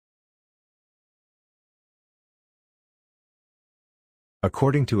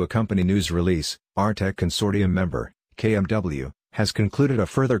According to a company news release, ARTEC consortium member, KMW, has concluded a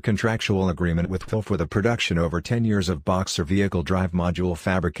further contractual agreement with WFEL for the production over 10 years of Boxer vehicle drive module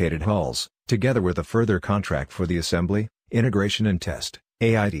fabricated hulls, together with a further contract for the assembly, integration and test,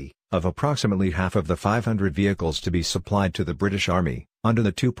 AID, of approximately half of the 500 vehicles to be supplied to the British Army, under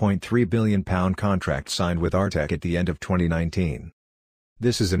the £2.3 billion contract signed with ARTEC at the end of 2019.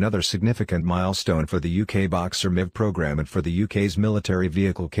 This is another significant milestone for the UK Boxer MIV programme and for the UK's military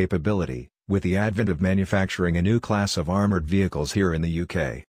vehicle capability, with the advent of manufacturing a new class of armoured vehicles here in the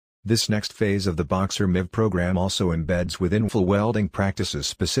UK. This next phase of the Boxer MIV programme also embeds within WFEL welding practices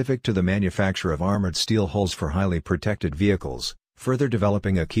specific to the manufacture of armoured steel hulls for highly protected vehicles, further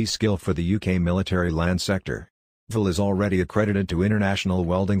developing a key skill for the UK military land sector. WFEL is already accredited to International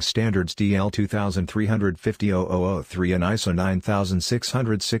Welding Standards DL 2350-0003 and ISO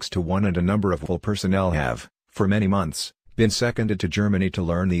 9606-1, and a number of WFEL personnel have, for many months, been seconded to Germany to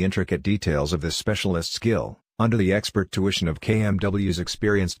learn the intricate details of this specialist skill, under the expert tuition of KMW's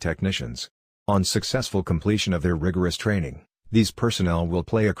experienced technicians. On successful completion of their rigorous training, these personnel will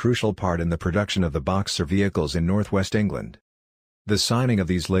play a crucial part in the production of the Boxer vehicles in northwest England. The signing of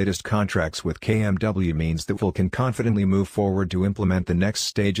these latest contracts with KMW means that WFEL can confidently move forward to implement the next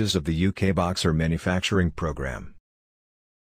stages of the UK Boxer manufacturing programme.